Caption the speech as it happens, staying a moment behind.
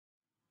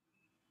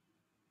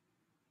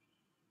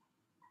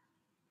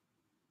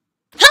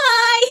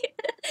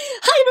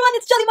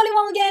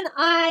Wong again.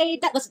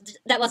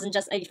 That wasn't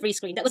just a free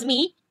screen. That was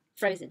me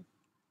frozen.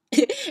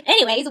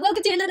 Anyways,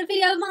 welcome to another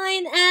video of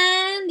mine,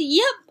 and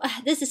yep,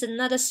 this is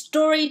another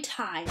story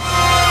time.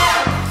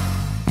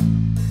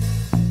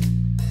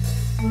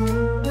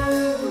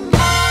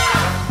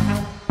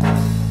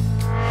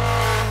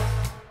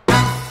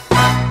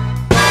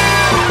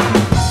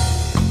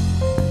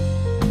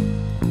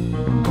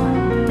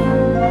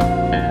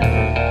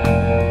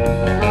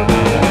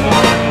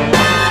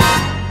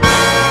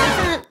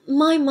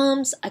 My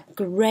mom's a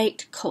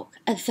great cook,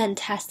 a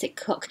fantastic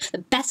cook, the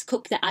best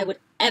cook that I would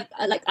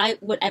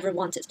ever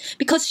wanted.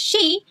 Because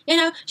she,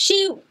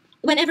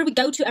 whenever we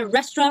go to a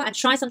restaurant and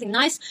try something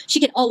nice, she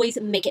can always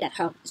make it at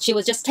home. She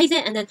will just taste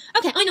it and then,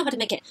 okay, I know how to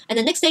make it. And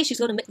the next day she's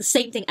going to make the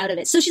same thing out of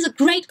it. So she's a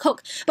great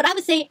cook. But I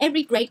would say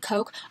every great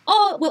cook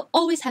will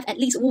always have at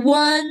least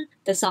one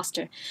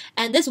disaster.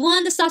 And this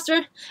one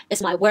disaster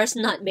is my worst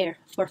nightmare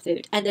for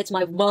food. And it's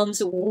my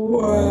mom's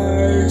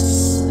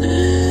worst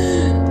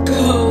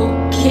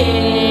cooking.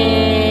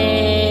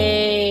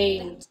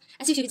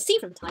 As you can see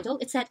from the title,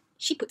 it said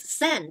she put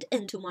sand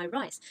into my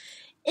rice.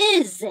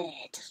 Is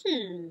it?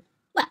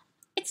 Well,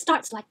 it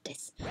starts like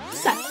this.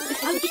 So,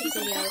 if I were to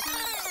say,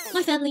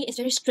 my family is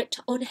very strict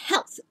on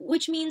health,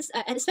 which means,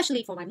 and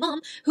especially for my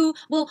mom, who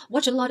will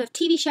watch a lot of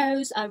TV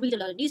shows, read a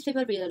lot of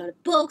newspaper, read a lot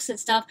of books and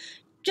stuff,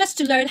 just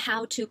to learn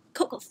how to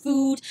cook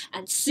food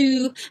and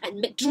soup and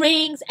make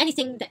drinks,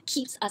 anything that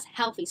keeps us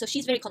healthy. So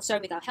she's very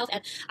concerned with our health,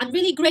 and I'm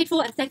really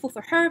grateful and thankful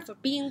for her for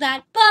being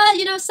that. But,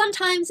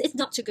 sometimes it's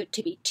not too good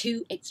to be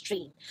too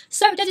extreme.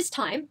 So that is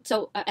time.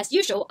 So as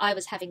usual, I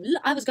was going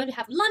to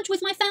have lunch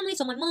with my family,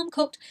 so my mom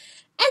cooked.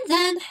 And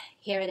then,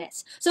 here it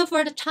is. So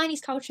for the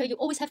Chinese culture, you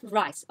always have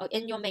rice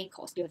in your main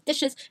course. You have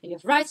dishes and you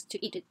have rice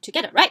to eat it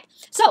together, right?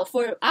 So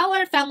for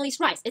our family's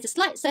rice, there's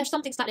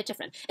something slightly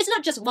different. It's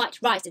not just white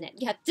rice in it.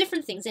 You have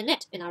different things in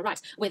it, in our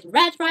rice. We have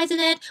red rice in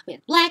it, we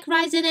have black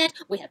rice in it,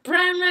 we have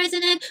brown rice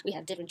in it, we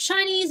have different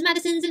Chinese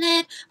medicines in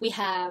it, we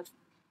have,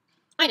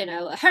 I don't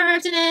know,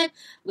 herbs in it,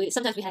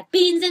 sometimes we have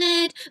beans in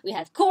it, we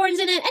have corns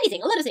in it,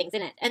 anything, a lot of things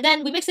in it. And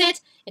then we mix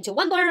it into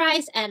one bowl of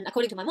rice, and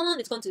according to my mom,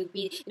 it's going to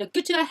be,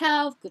 good to our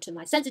health, good to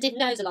my sensitive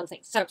nose, a lot of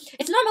things. So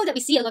it's normal that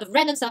we see a lot of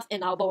random stuff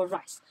in our bowl of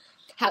rice.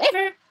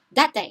 However,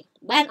 that day,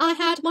 when I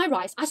had my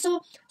rice, I saw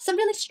some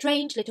really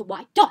strange little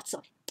white dots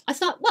on it. I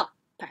thought, well,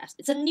 perhaps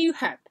it's a new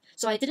herb.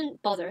 So I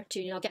didn't bother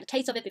to, get a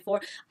taste of it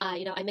before,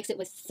 I mix it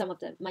with some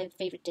of my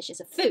favorite dishes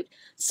of food.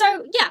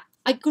 So, yeah,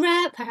 I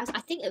grabbed,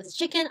 I think it was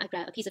chicken, I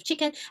grabbed a piece of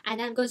chicken, and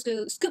then I'm going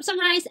to scoop some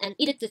rice and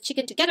eat the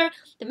chicken together.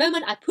 The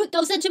moment I put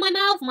those into my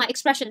mouth, my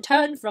expression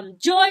turned from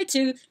joy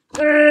to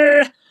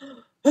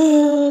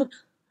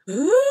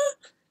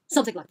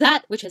something like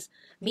that, which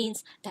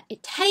means that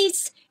it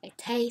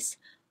tastes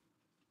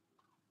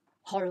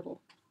horrible.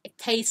 It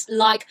tastes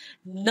like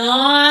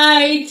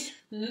nightmare.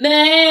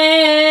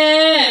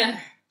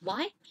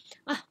 Why?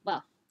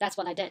 Well, that's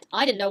what I did.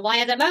 I didn't know why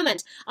at that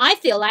moment. I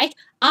feel like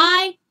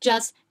I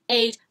just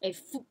ate a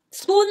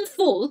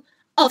spoonful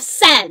of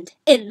sand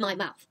in my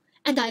mouth.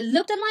 And I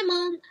looked at my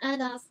mom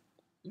and asked,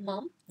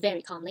 Mom,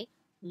 very calmly,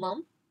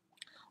 Mom,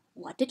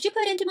 what did you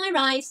put into my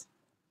rice?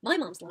 My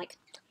mom's like,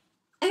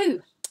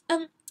 oh,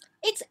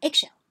 it's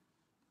eggshell.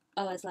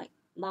 I was like,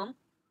 Mom,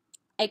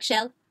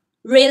 eggshell?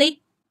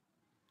 Really?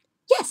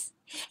 Yes,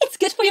 it's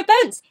good for your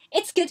bones.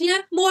 It's good,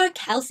 more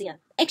calcium.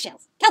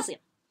 Eggshells, calcium,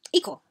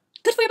 equal.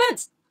 Good for your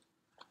bones.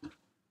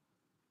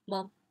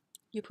 Mom,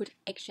 you put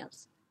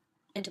eggshells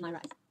into my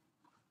rice.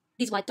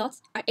 These white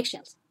dots are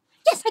eggshells.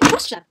 Yes, I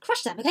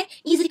crushed them, okay?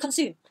 Easily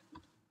consumed.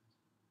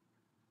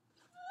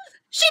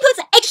 She puts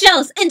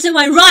eggshells into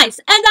my rice,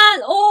 and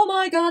oh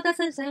my god, that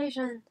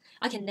sensation.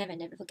 I can never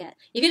forget.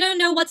 If you don't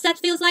know what that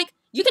feels like,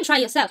 you can try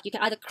yourself. You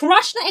can either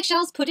crush the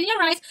eggshells, put it in your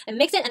rice, and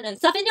mix it and then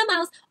stuff it in your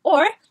mouth,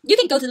 or you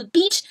can go to the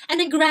beach and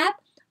then grab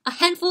a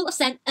handful of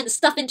sand and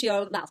stuff into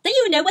your mouth. Then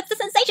you know what the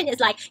sensation is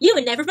like. You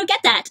will never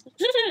forget that.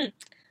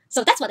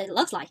 So that's what it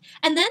looks like.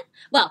 And then,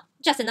 well,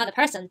 just another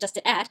person, just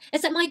to add,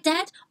 is that my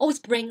dad always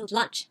brings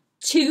lunch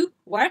to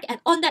work, and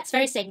on that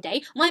very same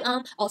day, my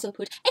mom also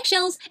put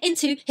eggshells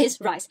into his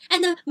rice.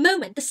 And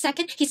the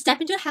second he stepped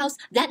into the house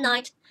that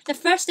night, the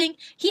first thing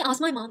he asked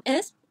my mom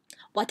is,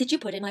 what did you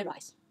put in my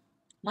rice?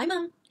 My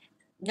mom,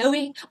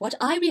 knowing what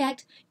I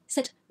react,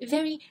 said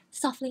very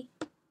softly,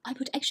 I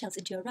put eggshells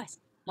into your rice.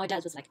 My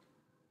dad was like,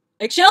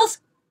 eggshells?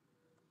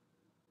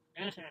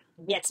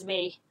 It's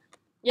me.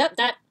 Yep,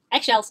 that,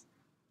 eggshells.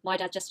 My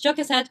dad just shook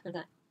his head and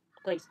said,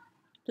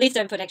 please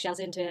don't put eggshells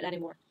into it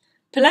anymore.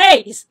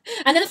 Please!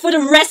 And then for the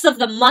rest of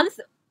the month,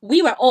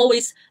 we were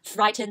always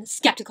frightened,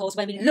 skeptical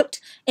when we looked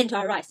into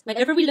our rice.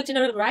 Whenever we looked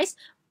into our rice,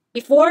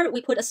 before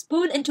we put a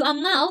spoon into our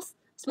mouth,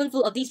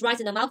 spoonful of these rice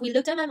in our mouth, we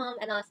looked at my mom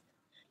and asked,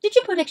 did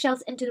you put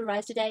eggshells into the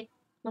rice today?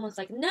 My mom's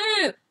like,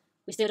 no!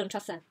 We still don't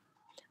trust them.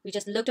 We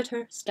just looked at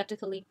her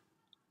skeptically.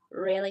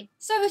 Really?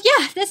 So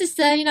yeah, this is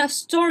the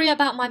story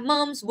about my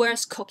mom's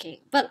worst cooking.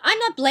 But I'm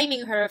not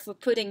blaming her for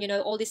putting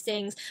all these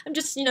things. I'm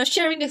just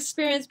sharing the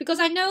experience because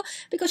I know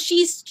because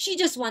she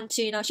just wants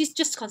to she's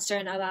just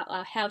concerned about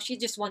our health. She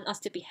just wants us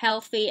to be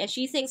healthy, and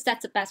she thinks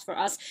that's the best for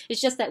us.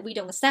 It's just that we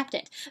don't accept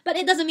it. But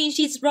it doesn't mean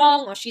she's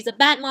wrong or she's a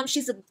bad mom.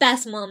 She's the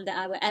best mom that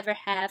I will ever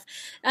have,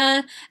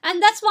 and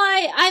that's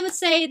why I would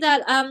say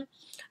that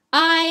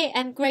I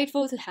am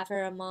grateful to have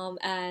her a mom.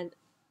 And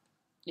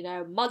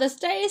Mother's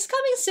Day is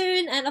coming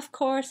soon, and of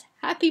course,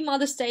 happy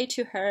Mother's Day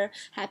to her.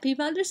 Happy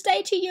Mother's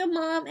Day to your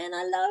mom, and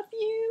I love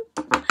you.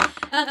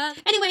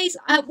 Anyways,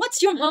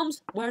 what's your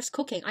mom's worst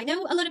cooking? I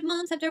know a lot of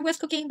moms have their worst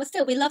cooking, but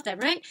still, we love them,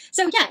 right?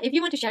 So yeah, if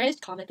you want to share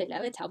it, comment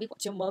below and tell me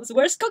what's your mom's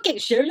worst cooking.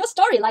 Share your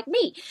story like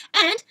me.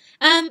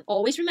 And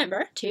always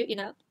remember to,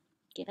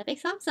 give a big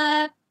thumbs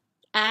up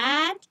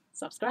and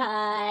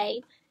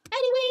subscribe.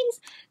 Anyways,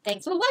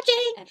 thanks for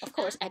watching, and of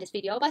course, end this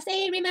video by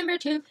saying remember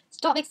to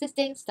stop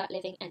existing, start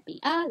living, and be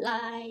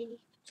alive.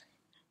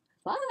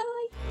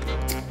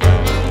 Bye!